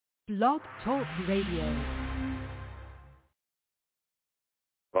Blog Talk Radio.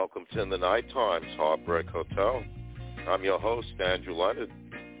 Welcome to the Nightime'S Heartbreak Hotel. I'm your host, Andrew Leonard,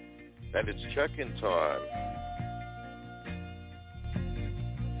 and it's check-in time.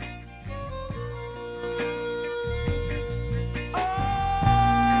 Oh,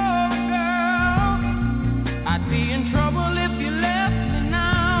 girl, I'd be in trouble if you left me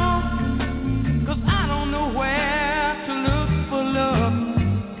now, 'cause I don't know where to look for love.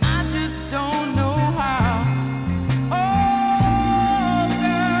 I just don't know how. Oh,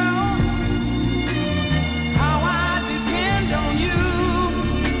 girl, how I depend on you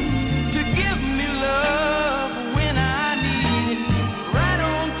to give me love when I need it. Right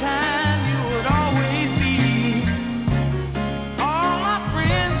on time, you would always be. All my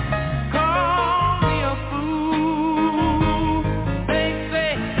friends call me a fool. They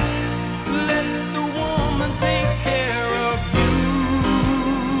say, let the woman take care of you.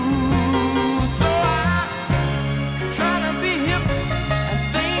 So I try to be hip and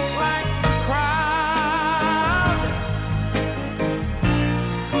think like the crowd,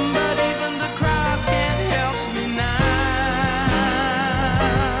 but even the crowd can't help me now.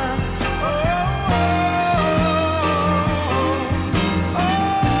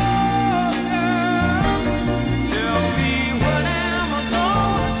 Tell me, what am I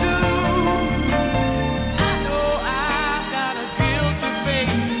gonna do? I know I've got a guilty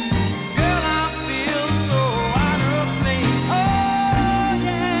face. Girl, I feel so out of place. Oh,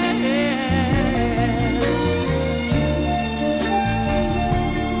 yeah.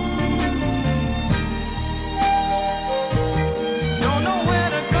 Don't know where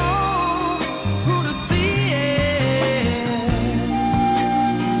to go, who to see it.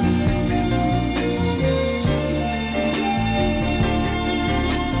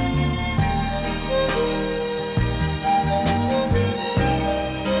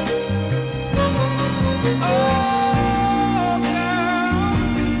 Oh, girl,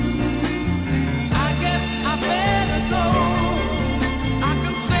 I guess I better go. I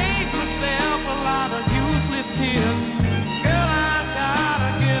can save myself a lot of useless tears. Girl, I gotta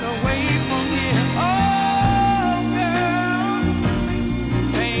get away from here. Oh, girl,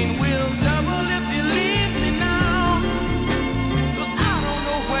 pain will double if you leave me now, 'cause I don't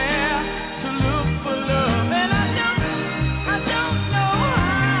know where to look for love, and I don't know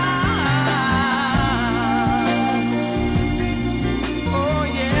how. Oh,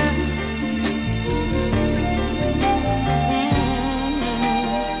 yeah.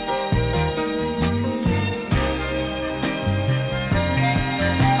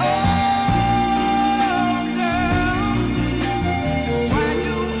 Oh, girl, why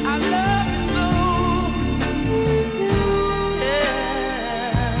do I love you so?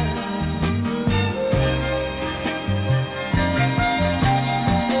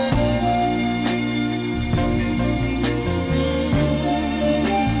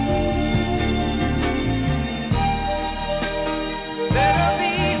 Better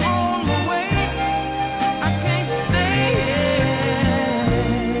be on the way. I can't stay here.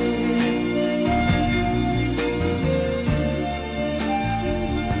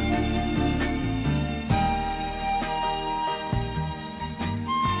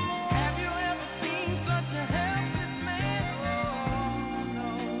 Have you ever seen such a helpless man? Oh, no.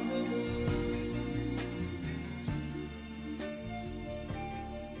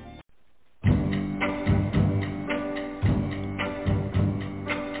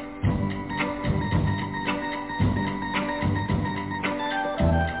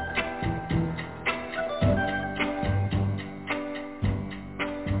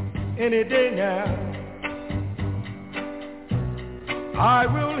 Any day now, I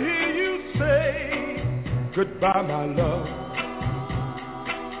will hear you say goodbye, my love,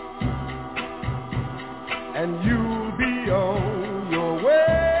 and you'll be on your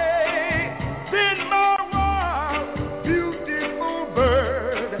way. Then my wild, beautiful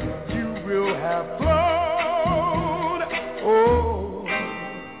bird, you will have flown. Oh,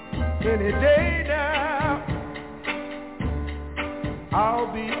 any day now,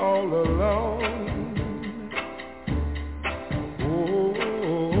 I'll be all alone. Oh,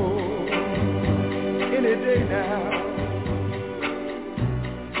 any day now,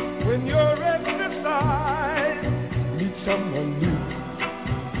 when your restless eyes meet someone new.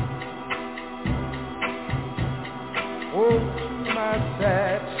 Oh, to my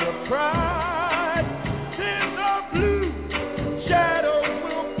sad surprise, tears of blue shadows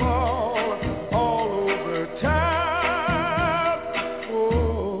will fall all over town.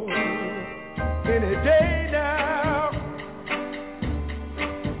 Oh, any day now,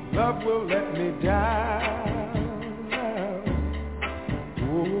 love will let me down.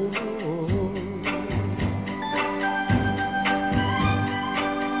 Oh,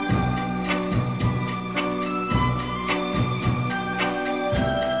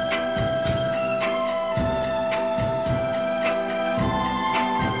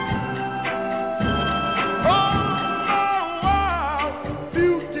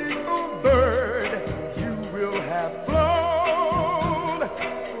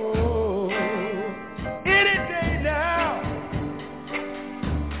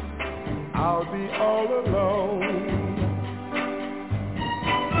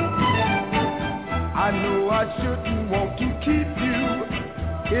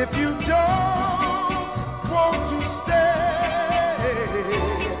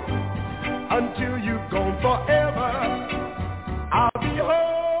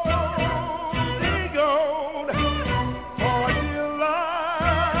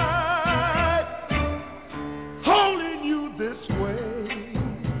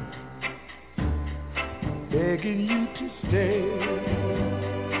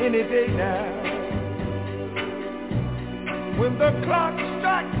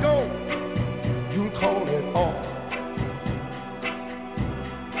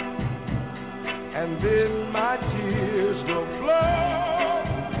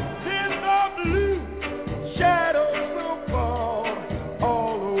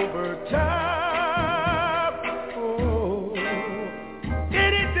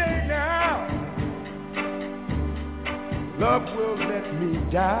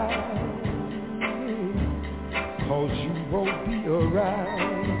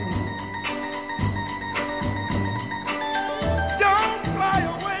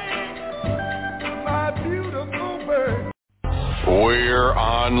 We're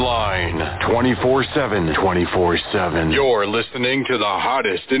online 24/7. You're listening to the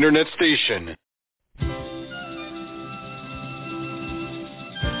hottest internet station.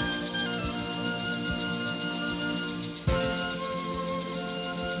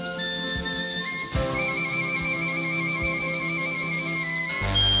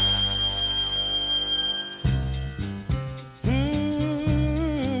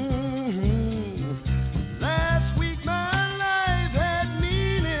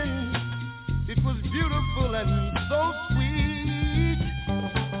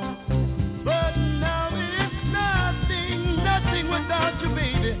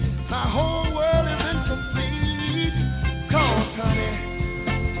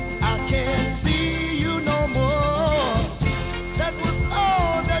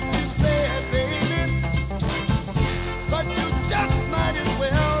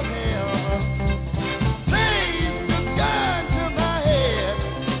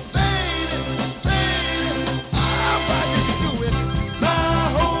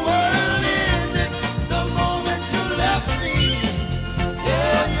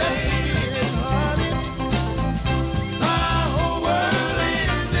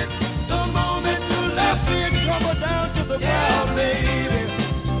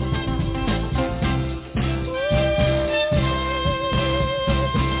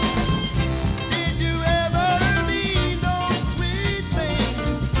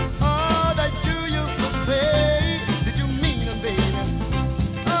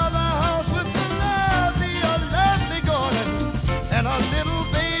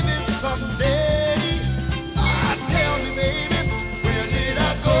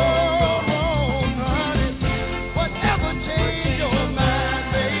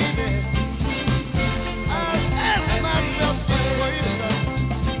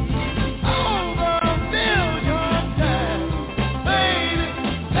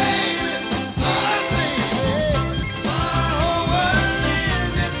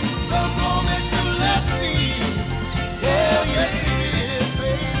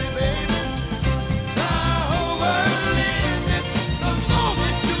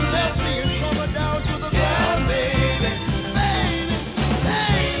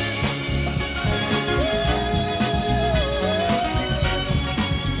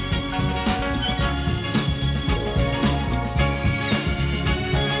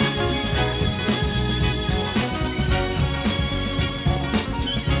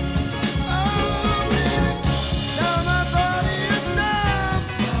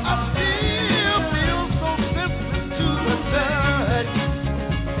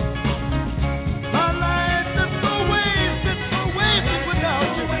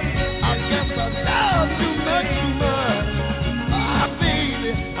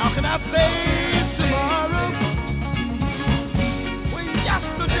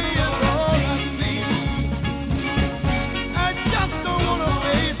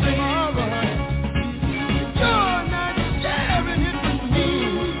 You're not sharing it with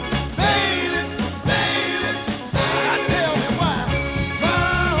me.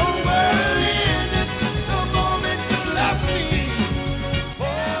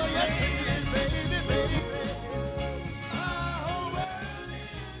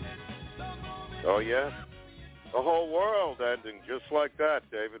 Oh, yeah? The whole world ending just like that.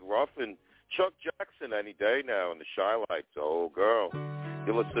 David Ruffin, Chuck Jackson any day now in the Shy Lights. Oh, girl.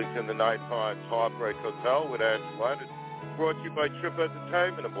 You're listening to the Nightime's Heartbreak Hotel with Andrew Leonard. Brought to you by Trip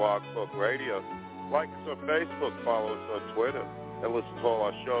Entertainment and Blog Talk Radio. Like us on Facebook, follow us on Twitter, and listen to all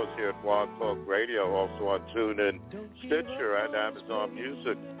our shows here at Blog Talk Radio, also on TuneIn, Stitcher, and Amazon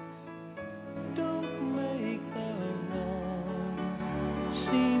Music. Don't make the wrong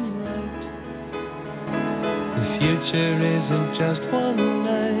seem right. The future isn't just one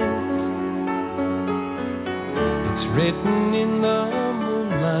night. It's written in the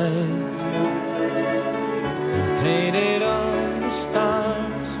moonlight, painted on the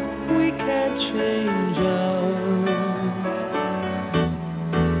stars. We can't change ours.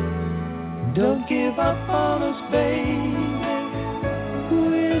 Don't give up on us, baby.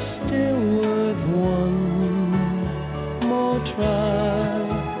 We're still worth one more try.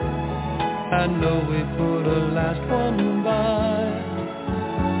 I know we put a last one by,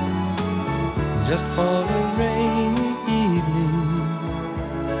 just for a rainy evening,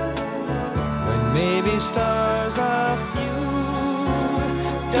 when maybe stars are few.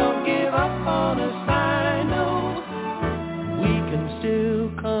 Don't give up on us, I know we can still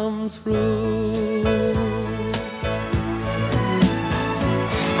come through.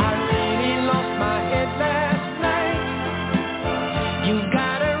 I really lost my head last night. You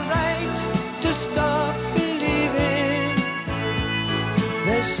got a right to stop believing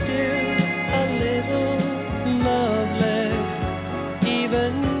there's still a little love left,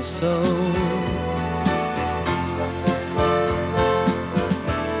 even so.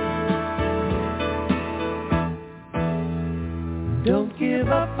 Don't give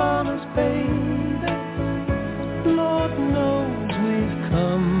up on us, baby. Lord knows we've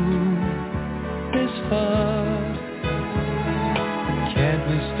come this far. Can't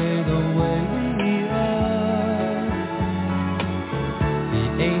we stay the way we are? The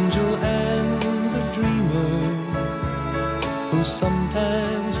angel and the dreamer, who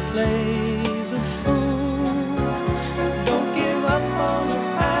sometimes plays a fool. Don't give up on us,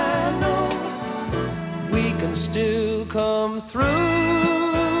 I know we can still come through.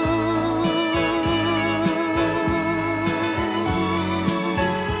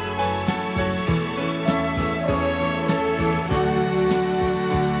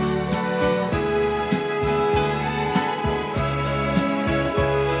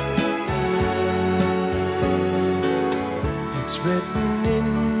 It's written in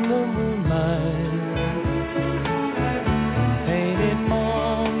the moonlight, painted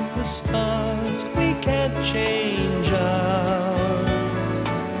on the stars. We can't change ours.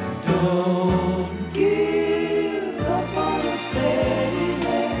 Don't give up on us,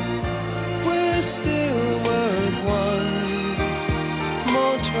 baby. We're still worth one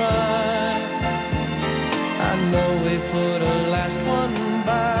more try. I know we put a last one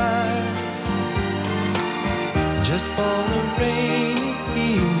by, just for a rainy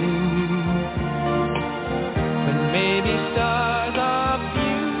evening, when maybe stars are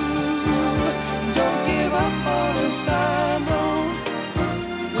few. Don't give up on us, I know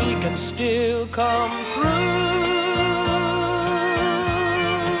we can still come through.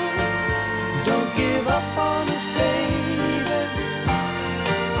 Don't give up on us, baby.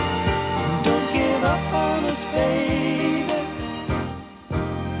 Don't give up on us, baby.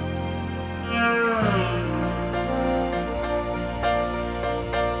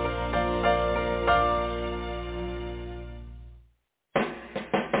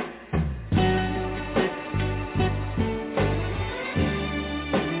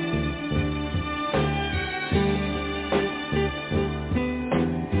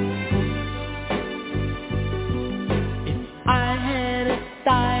 I had a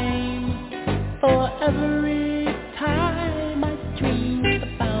time for every time I dreamed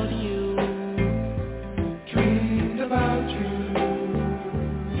about you. Dreamed about you.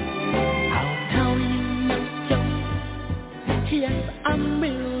 I'll tell you no joke. Yes, I'm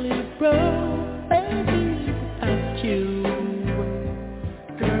really broke, baby, without you.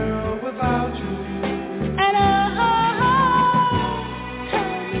 Girl, without you. And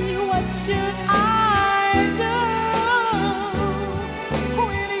tell me what should I do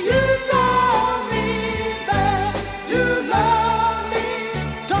when you tell me that you love me,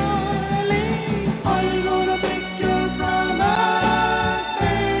 darling? Are you gonna break your promise,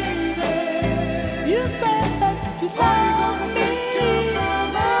 baby? You said that you love me.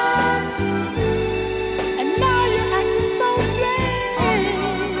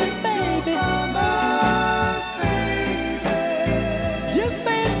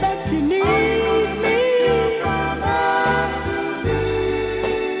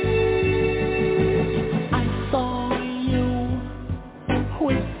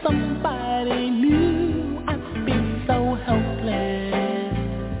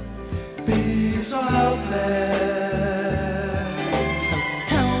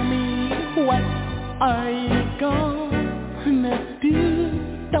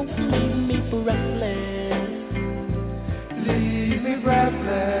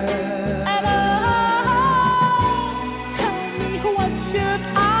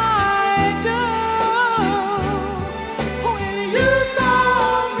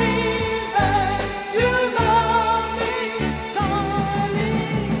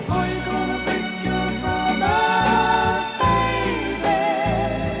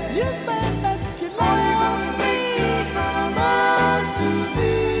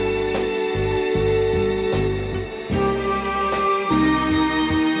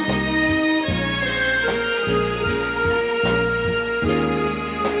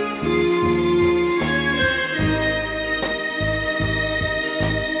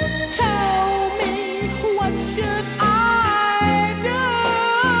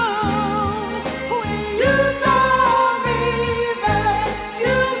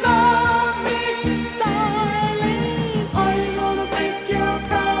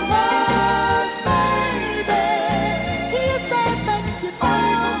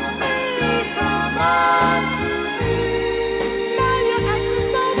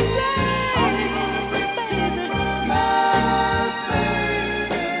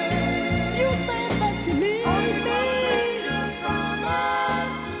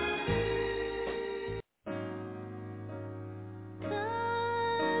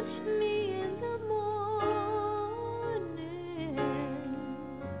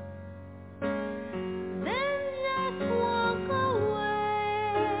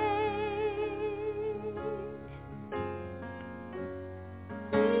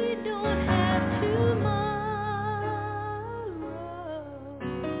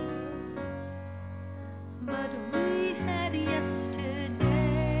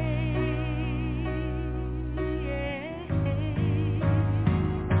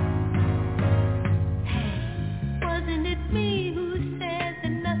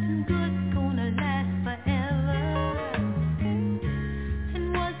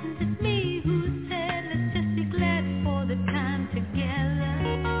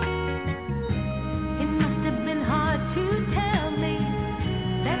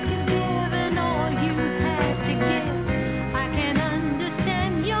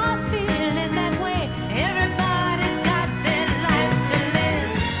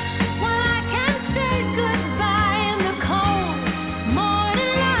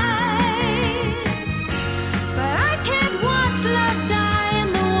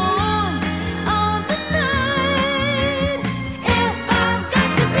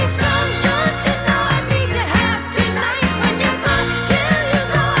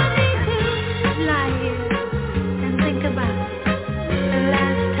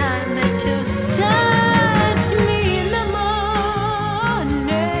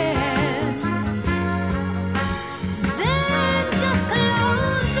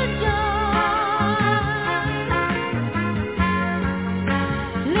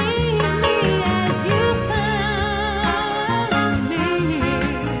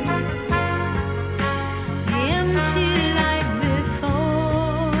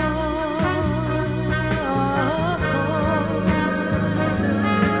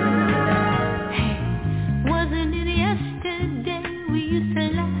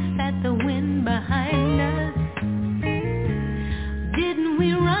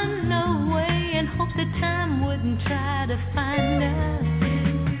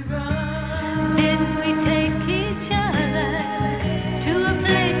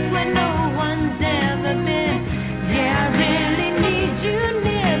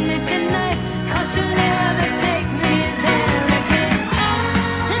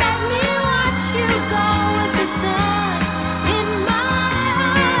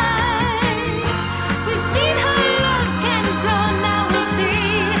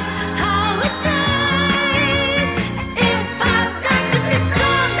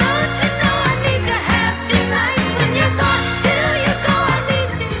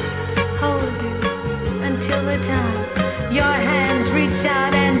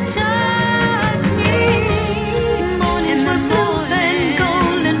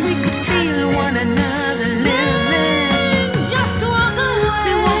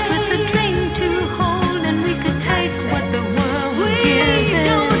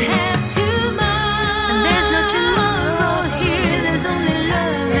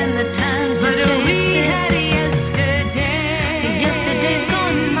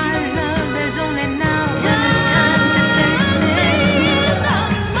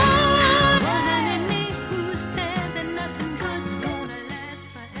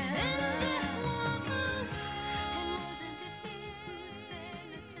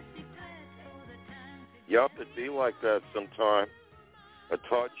 Yup, it'd be like that sometime. A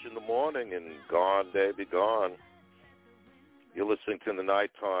touch in the morning and gone, baby, gone. You're listening to the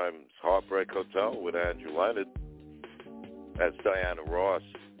Nightime's Heartbreak Hotel with Andrew Leonard. That's Diana Ross.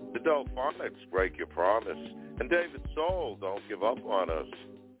 The Delphonics, Break Your Promise. And David Soul, Don't Give Up on Us.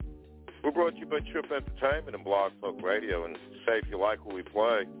 We're brought to you by Trip Entertainment and Blog Talk Radio. And say if you like what we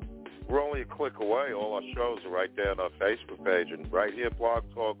play, we're only a click away. All our shows are right there on our Facebook page and right here, Blog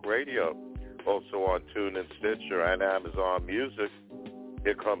Talk Radio. Also on TuneIn, Stitcher, and Amazon Music.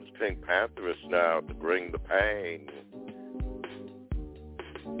 Here comes Pink Pantheress now to bring the pain.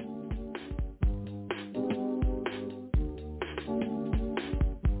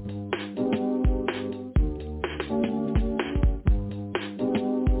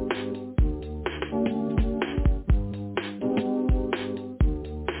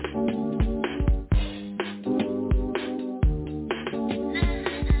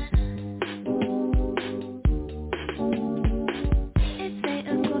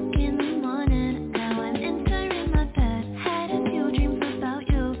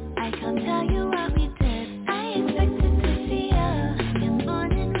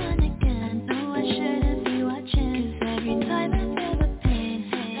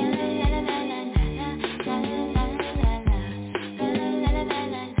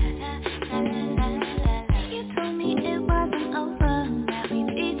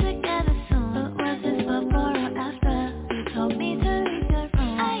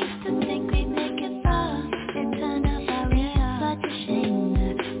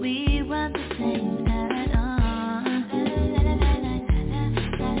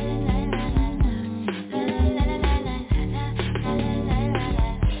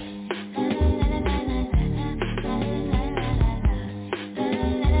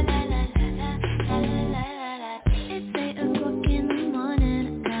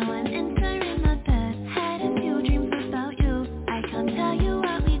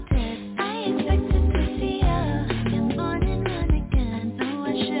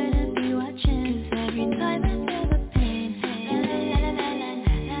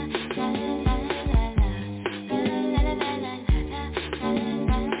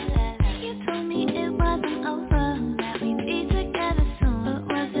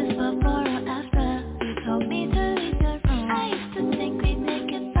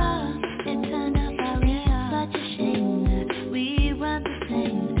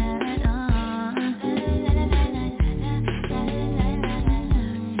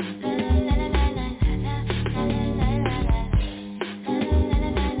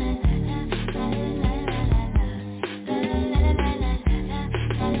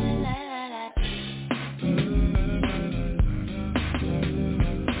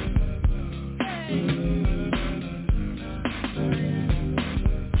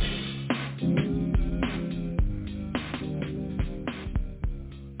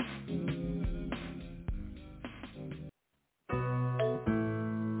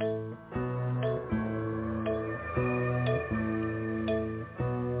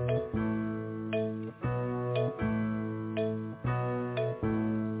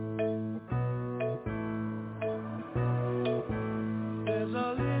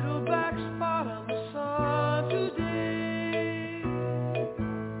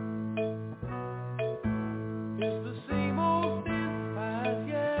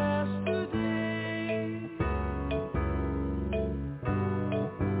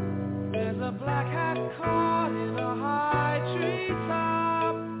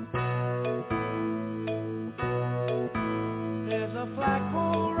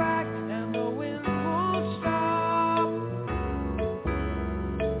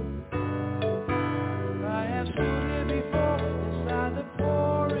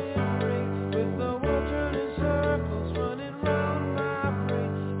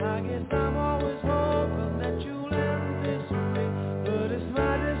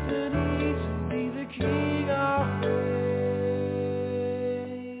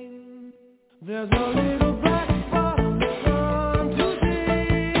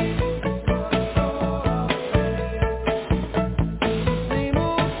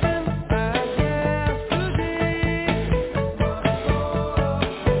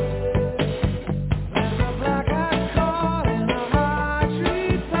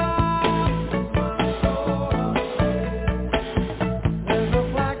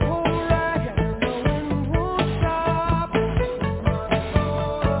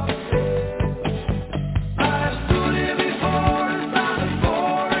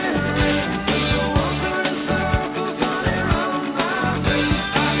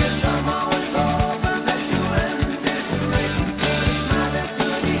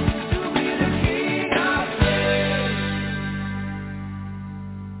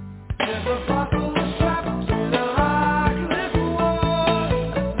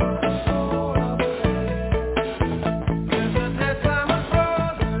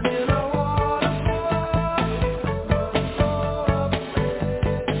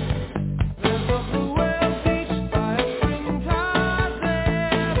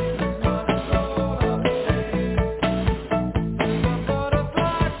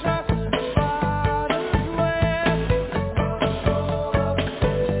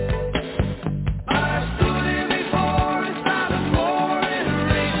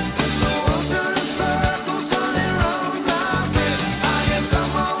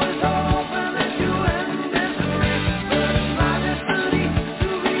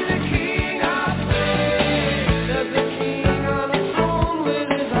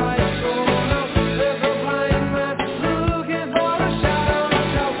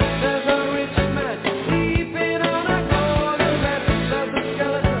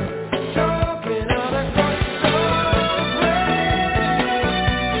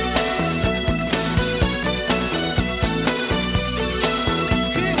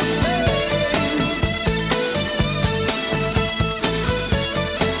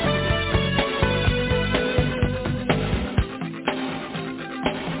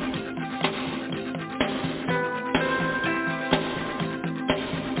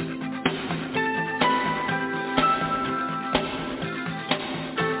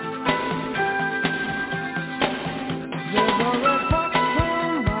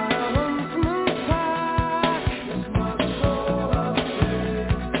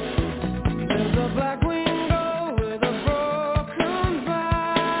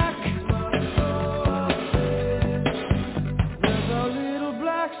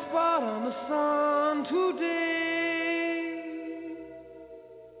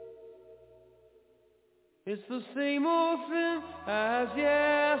 It's the same old thing as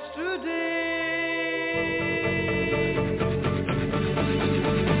yesterday.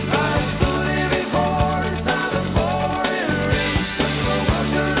 I stood here before inside the pouring rain. The world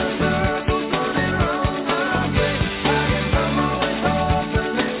turned circles running round my brain. I guess I'm always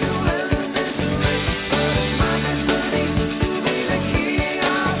hoping that you'll end this way. But it's my destiny to be the king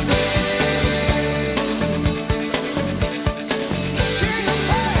of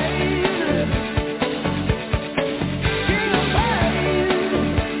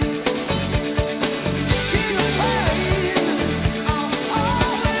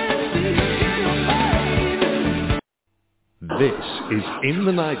This is In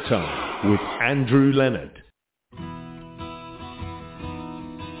the Nighttime with Andrew Leonard.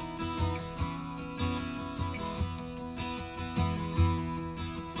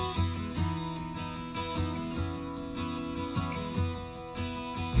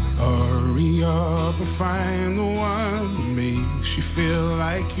 Hurry up and find the one who makes you feel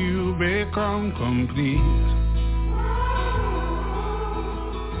like you become complete.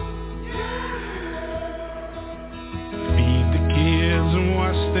 And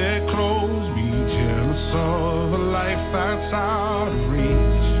wash their clothes, be jealous of a life that's out of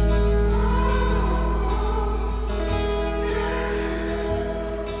reach.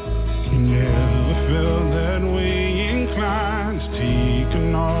 You never felt that way inclined. It's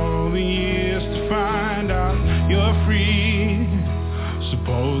taken all the years to find out you're free,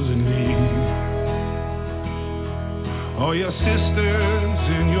 supposedly. All your sisters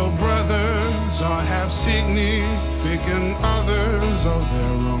and your brothers all have significant others of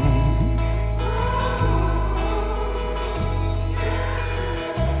their own.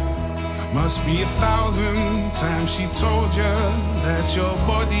 Must be 1,000 times she told you that your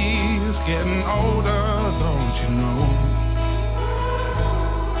body's getting older, don't you know?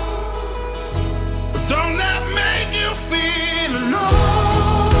 But don't that make you feel alone?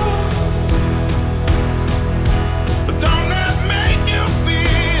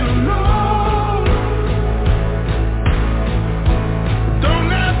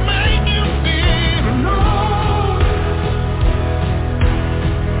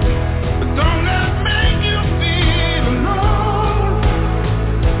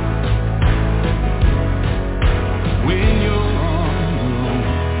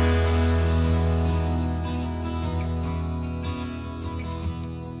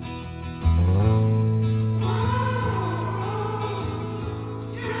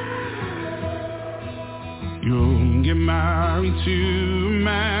 Married to a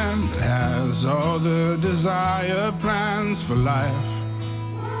man that has all the desired plans for life.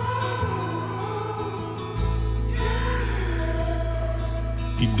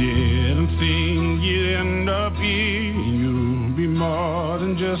 You didn't think you'd end up here. You'd be more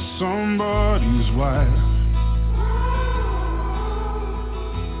than just somebody's wife.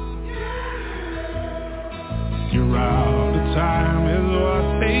 You're out of time is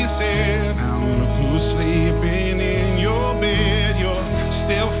what they said. Now look who's sleeping in your bed. You're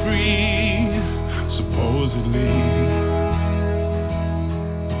still free, supposedly.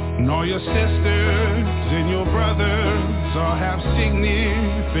 And all your sisters and your brothers all have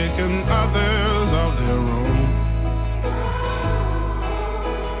significant others of their own.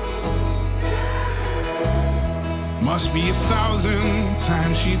 Must be 1,000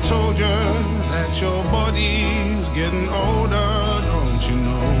 times she told you that your body's getting older, don't you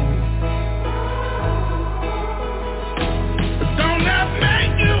know? But don't that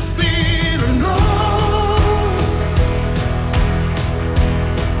make you feel alone?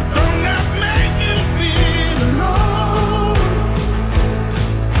 Don't that make you feel alone?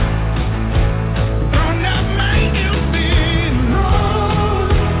 Don't that make you feel alone?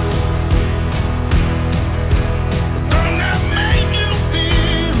 Don't that make you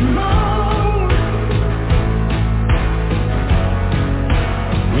feel alone?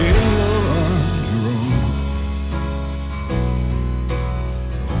 Well,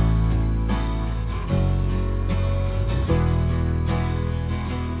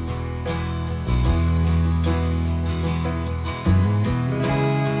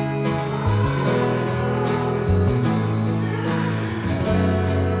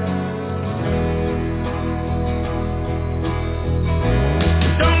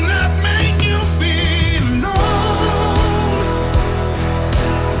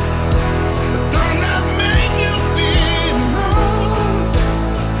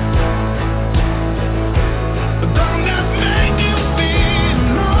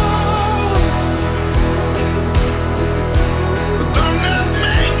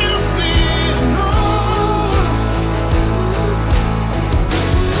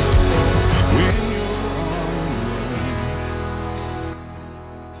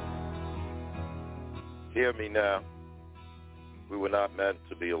 hear me now? We were not meant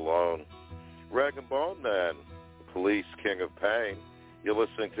to be alone. Rag and Bone Man, the Police, King of Pain. You're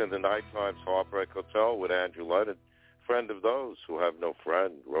listening to the Nightime'S Heartbreak Hotel with Andrew Leonard, friend of those who have no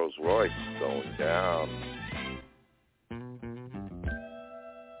friend, Rolls Royce, going down.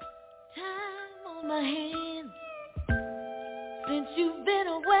 Time on my hands since you've been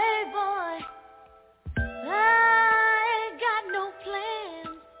away, boy. I ain't got no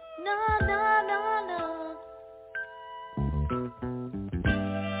plans, no, no, no, no.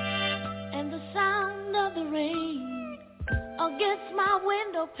 And the sound of the rain against my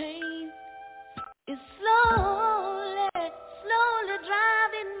window pane is slowly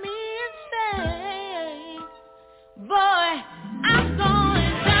driving me insane. Boy, I'm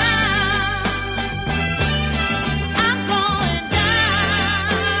going down. I'm going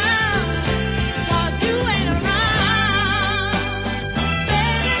down. 'Cause you ain't around,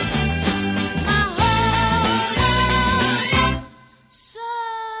 baby. My whole life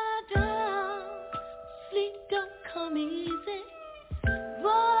shut down. Sleep don't come easy.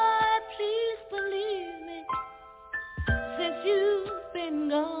 Boy, please believe me. Since you've been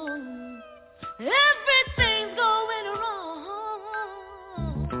gone, everything's going wrong.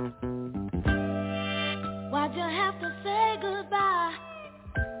 Why'd you have to say goodbye?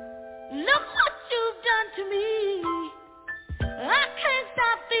 Look what you've done to me. I can't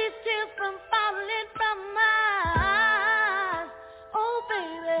stop these tears from falling from my eyes. Oh,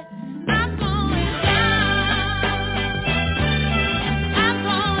 baby, I'm going down. I'm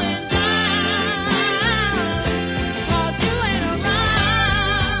going down. 'Cause you ain't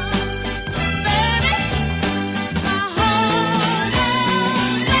around, baby. My whole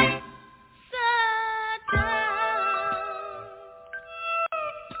life shut down.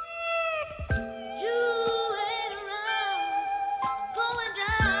 You ain't around, going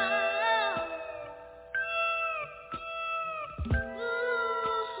down.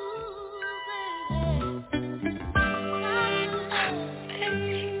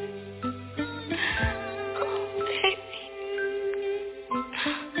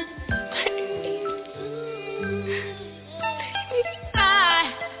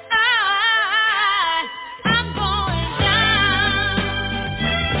 I'm going down.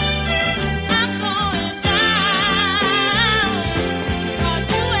 I'm going down. 'Cause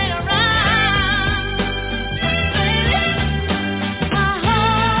you ain't around, baby. My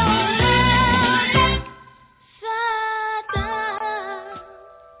whole life shut down.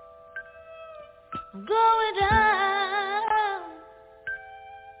 I'm going down.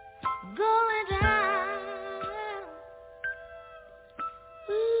 Going down.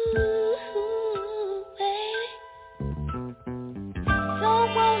 Ooh, baby. Don't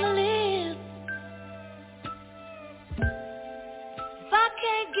wanna live if I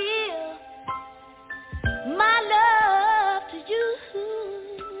can't give my love to you.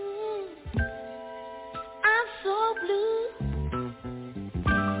 I'm so blue.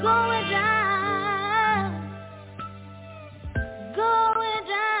 Going down. Going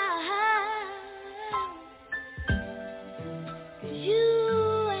down. You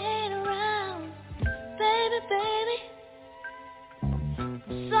ain't around, baby, baby.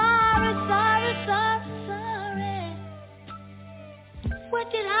 Sorry, sorry, sorry, sorry. What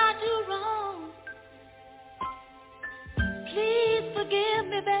did I do wrong? Please forgive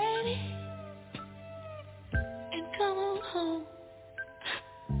me, baby, and come on home.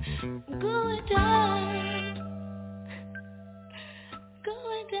 Going down.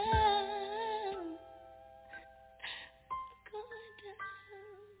 Going down. Going down.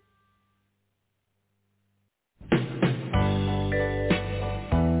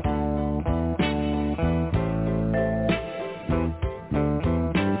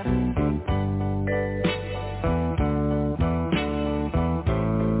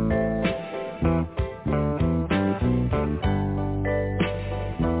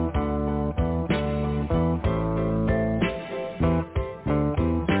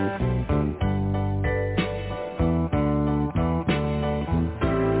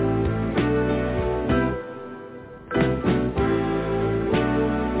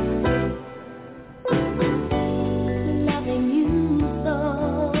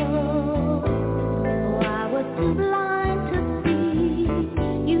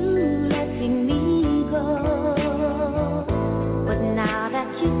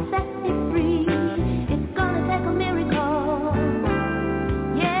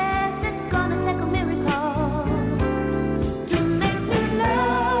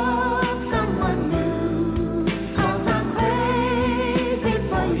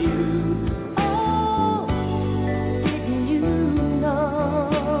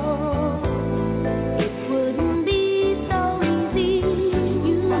 It would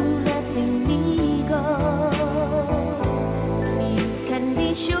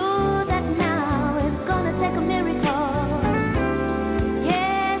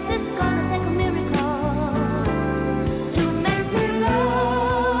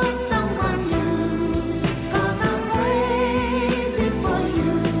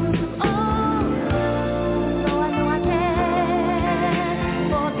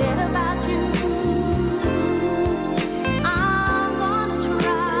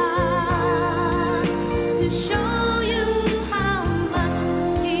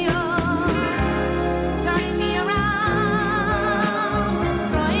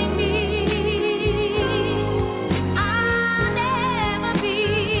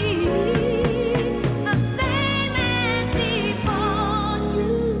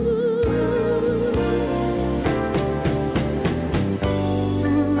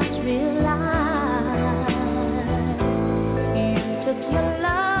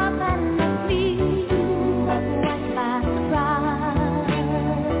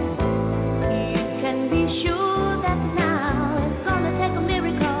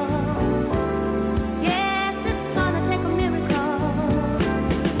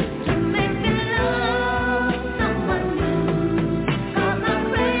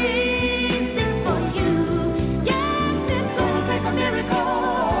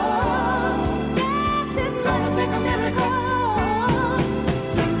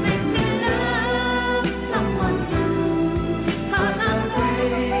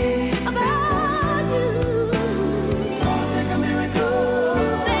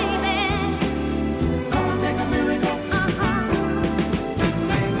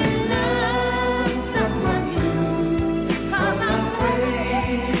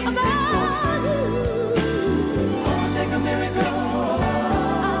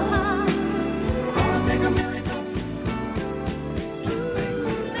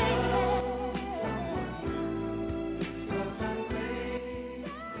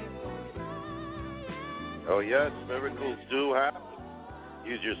Oh, yes, miracles do happen.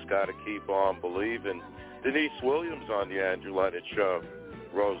 You just got to keep on believing. Denise Williams on the Andrew Leonard Show.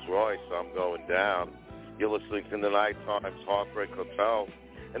 Rolls Royce, I'm going down. You're listening to the Nightime'S Heartbreak Hotel.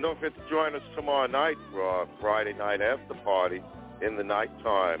 And don't forget to join us tomorrow night for our Friday night after party in the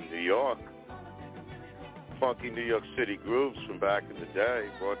Nighttime, New York. Funky New York City grooves from back in the day,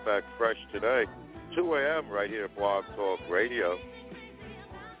 brought back fresh today. 2 a.m. right here at Blog Talk Radio.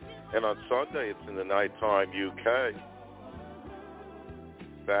 And on Sunday, it's in the Nighttime UK.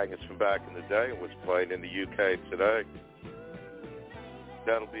 Bangers from back in the day and what's playing in the UK today.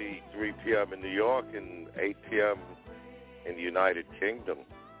 That'll be 3 p.m. in New York and 8 p.m. in the United Kingdom.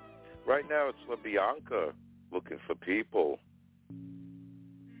 Right now, it's La Bianca, Looking for People.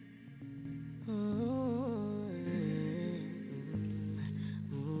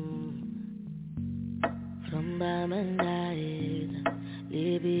 From Bamandai,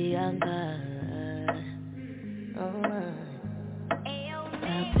 La Bianca.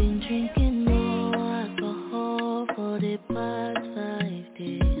 I've been drinking more alcohol for the past 5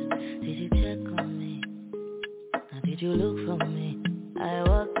 days. Did you check on me? Or did you look for me? I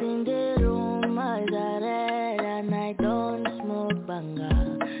walked in the room, eyes are red, and I don't smoke banga.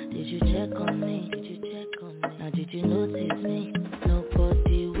 Did you check on me? Did you check on me? Now did you notice me?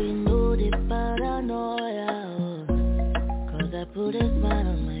 Nobody will know the paranoia. Cause I put a smile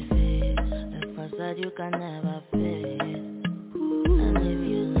on my face. A facade you can never face. And if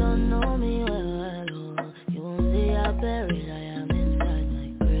you don't know me well, you won't see how buried I am inside my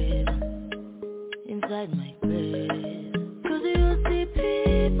grave. Inside my grave. Cause you see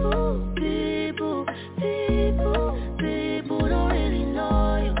people don't really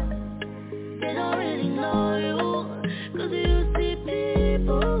know you. They don't really know you. Cause you see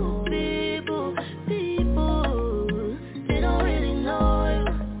people, they don't really know you.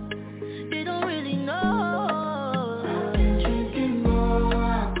 They don't really know. I've been drinking more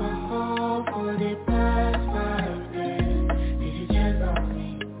alcohol for the past 5 days. Did you check on me?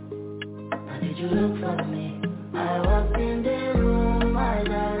 Or did you look for me? I walked in the room, eyes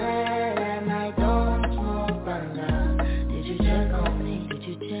are red, and I don't smoke banga. Did you check on me? Did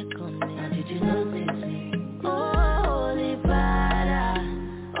you check on me? Or did you notice me? Oh, Holy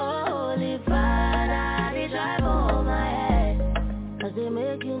Father, they drive over my head. Cause they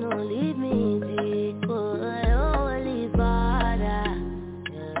make you no leave me deep. Holy Father,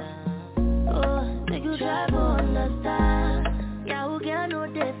 yeah. Oh, make you try to understand. Yeah, who can no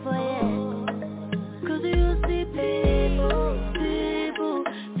day for you? Cause you see people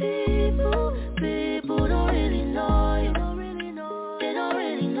don't really know you. They don't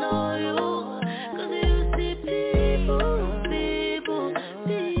really know you. Cause you see people, they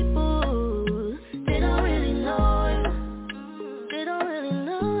don't really know you. They don't really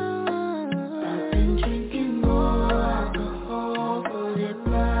know. I've been drinking more alcohol for the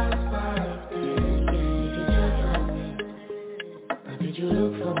past 5 days. Did you check on me? Or did you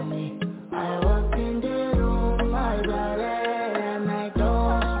look for me? I walked in the room, eyes are red, and I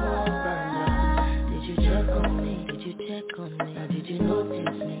don't smoke banga. Did you check on me? Did you check on me? Or did you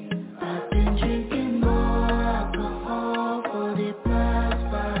notice me? I've been drinking more alcohol for the past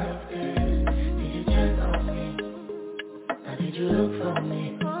 5 days. Did you check on me? Or did you look for me?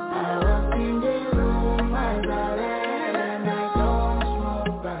 I walked in the room, eyes are red, and I don't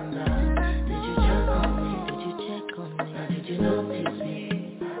smoke banga. Did you check on me? Did you check on me? Or did you notice me?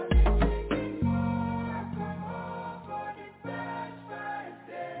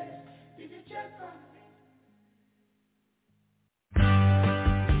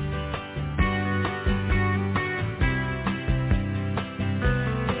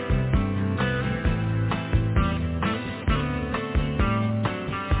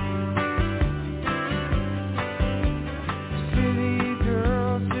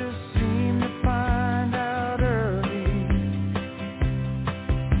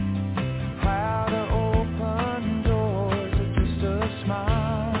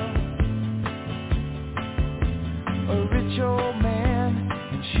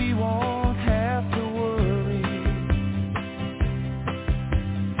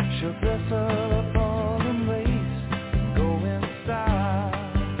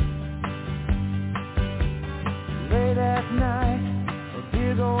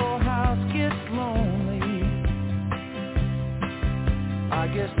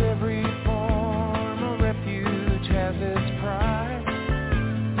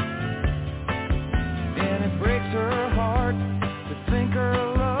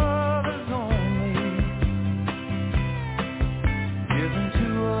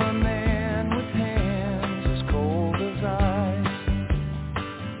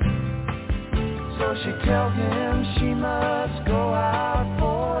 she tells him she must go out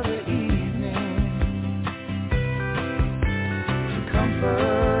for the evening to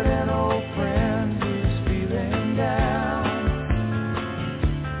comfort an old friend who's feeling down.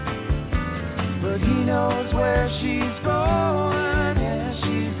 But he knows where she's going and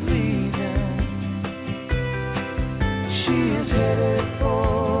she's leaving. She is headed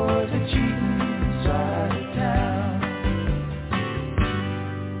for the cheating side of town.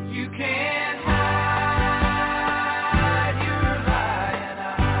 You can't hide your lying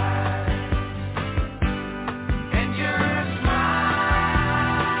eyes and your smile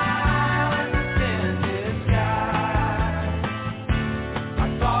is in disguise. I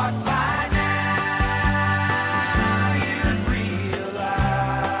thought by now you'd realize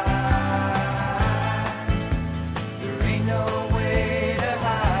there ain't no way to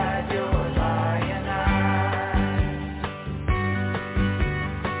hide your lying eyes.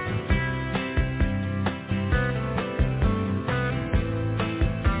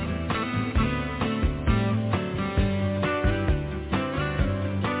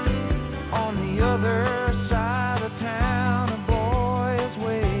 On the other side of town, a boy is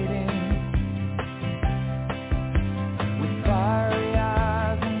waiting with fiery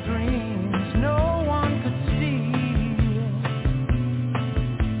eyes and dreams no one could steal.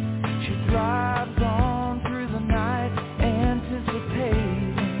 She drives on through the night,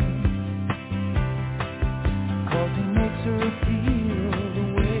 anticipating, 'cause he makes her feel the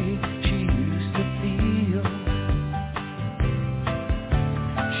way she used to feel.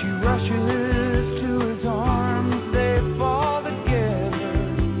 She rushes to his arms, they fall together.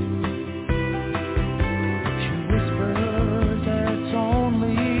 She whispers that it's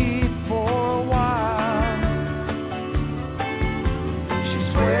only for a while. She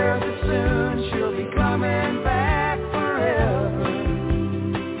swears that soon she'll be coming back forever.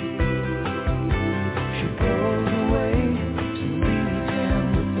 She goes away, she leaves him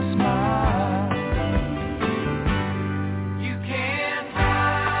with a smile. You can't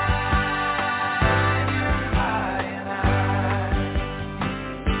hide your lying eyes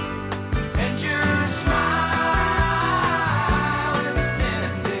and your smile is in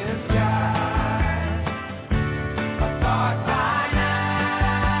disguise. I thought by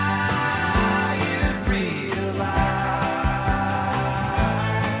now you'd realize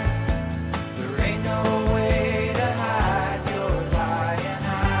there ain't no way to hide your lying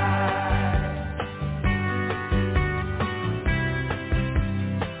eyes.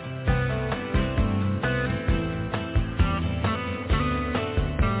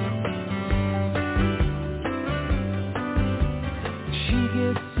 She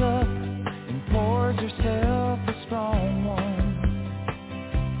gets up and pours herself a strong one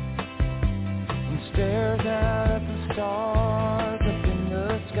and stares out at the stars up in the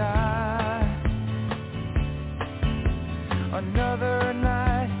sky. Another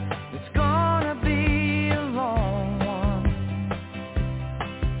night, it's gonna be a long one.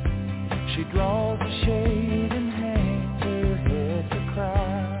 She draws a shade and hangs her head to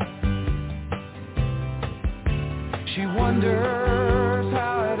cry. She wonders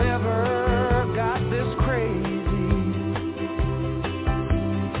how it ever got this crazy.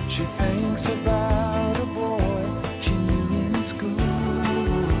 She thinks about a boy she knew in school.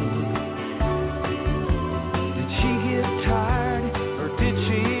 Did she get tired or did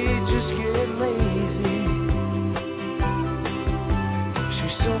she just get lazy?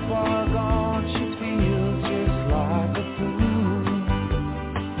 She's so far gone, she feels just like a fool.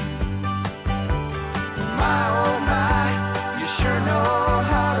 My oh my, you sure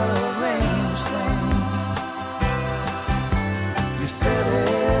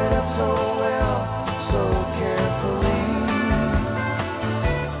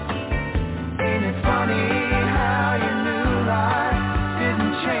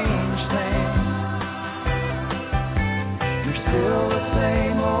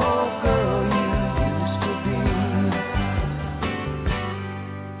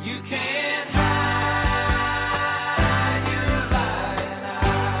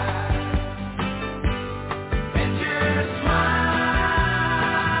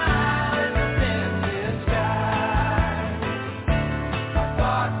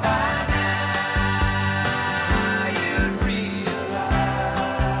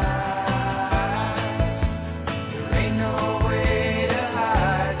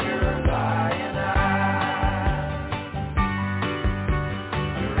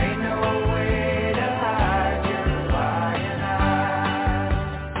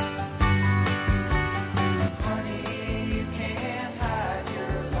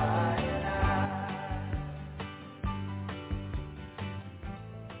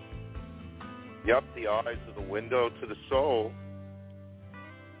Yep, the eyes are the window to the soul.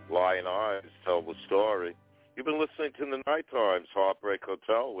 Lion eyes tell the story. You've been listening to the Nightime's Heartbreak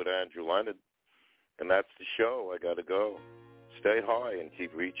Hotel with Andrew Leonard. And that's the show. I got to go. Stay high and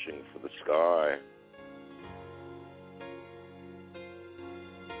keep reaching for the sky.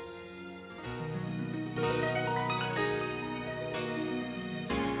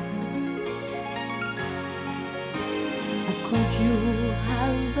 Could you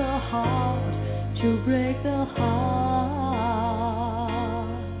have the heart to break the heart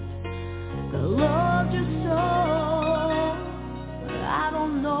that loved you so? I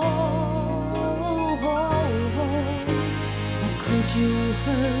don't know. Could you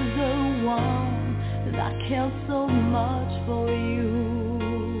hurt the one that cared so much for you?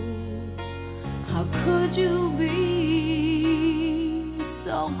 How could you be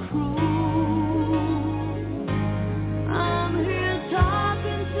so cruel? I'm here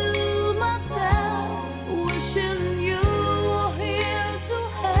talking to myself, wishing you were here to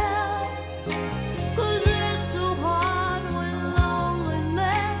help. 'Cause it's so hard when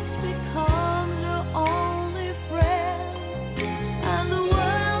loneliness becomes your only friend. And the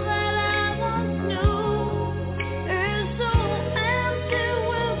world that I once knew is so empty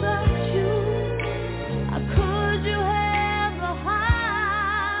without you. How could you have the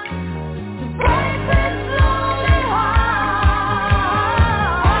heart to break this lonely heart?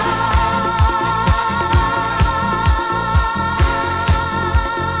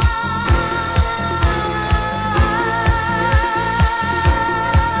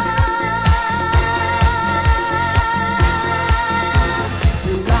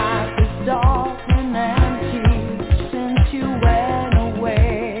 Your life is dark and empty since you went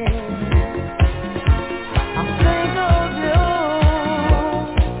away. I think of you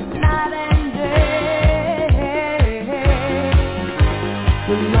night and day.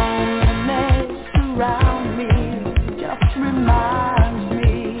 The loneliness around me just reminds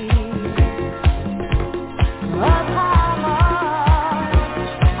me of how much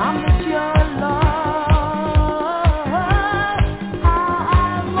I miss your love. How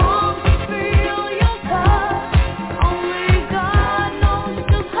I long to feel your touch. Only God knows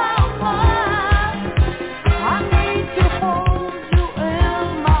just how much I need to hold you in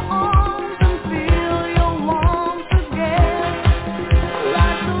my arms and feel your warmth again.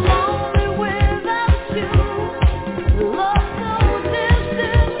 Life's so lonely without you.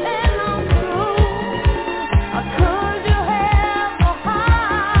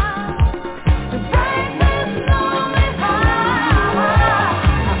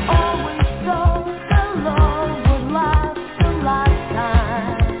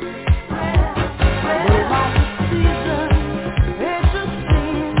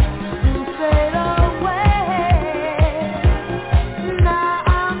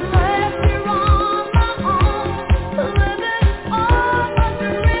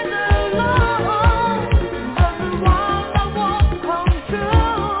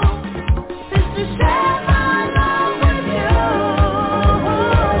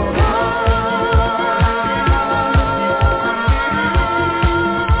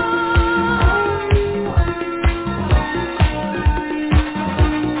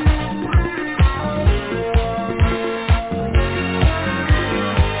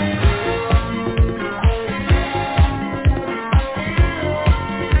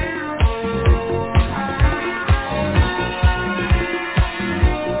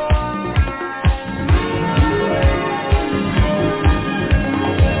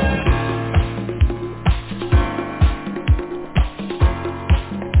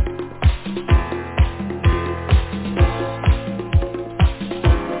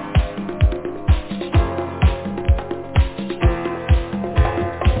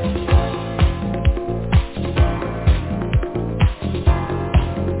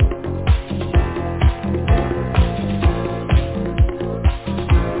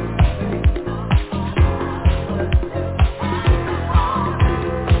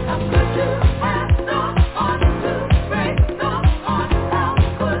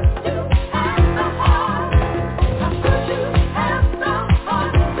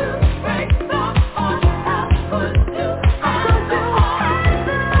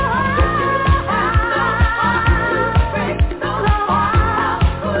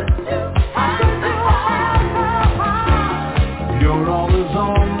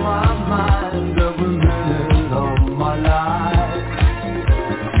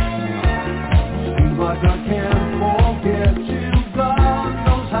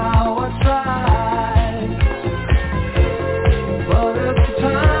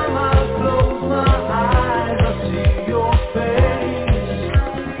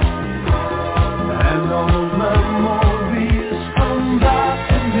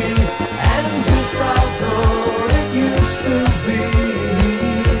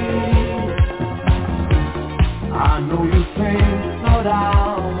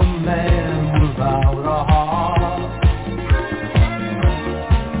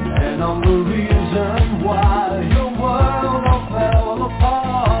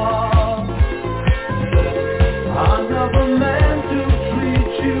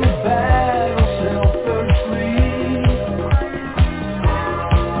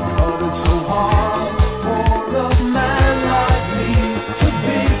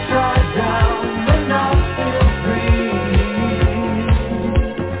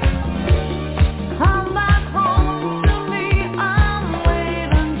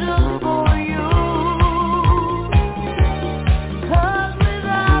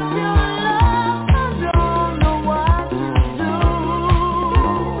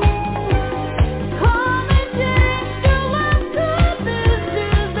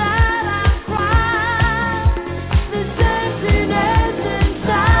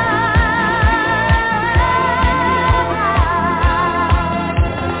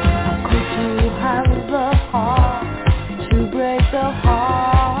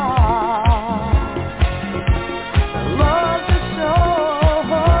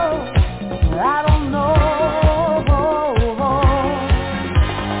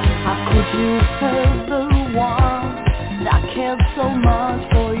 you